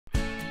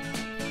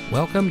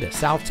Welcome to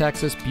South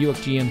Texas Buick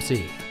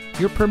GMC,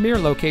 your premier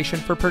location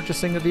for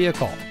purchasing a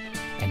vehicle.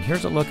 And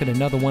here's a look at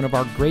another one of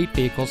our great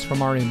vehicles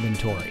from our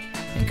inventory,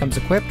 and comes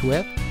equipped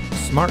with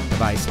smart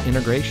device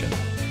integration,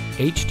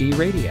 HD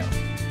radio,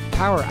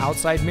 power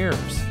outside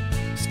mirrors,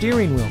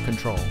 steering wheel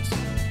controls,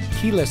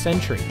 keyless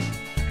entry,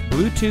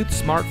 Bluetooth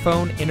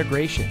smartphone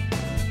integration,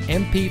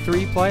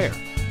 MP3 player,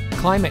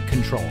 climate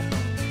control,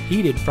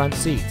 heated front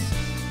seats,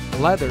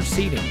 leather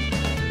seating,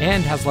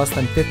 and has less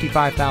than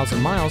 55,000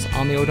 miles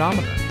on the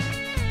odometer.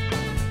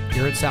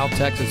 Here at South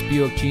Texas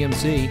Buick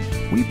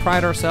GMC, we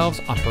pride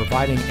ourselves on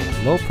providing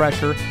a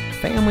low-pressure,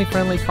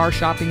 family-friendly car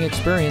shopping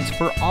experience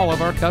for all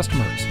of our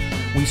customers.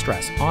 We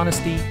stress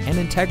honesty and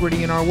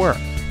integrity in our work.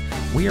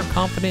 We are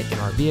confident in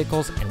our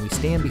vehicles and we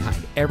stand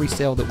behind every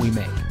sale that we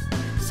make.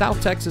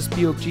 South Texas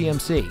Buick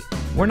GMC,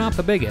 we're not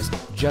the biggest,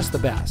 just the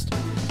best.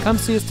 Come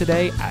see us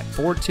today at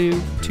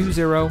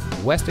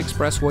 4220 West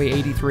Expressway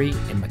 83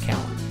 in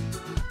McAllen.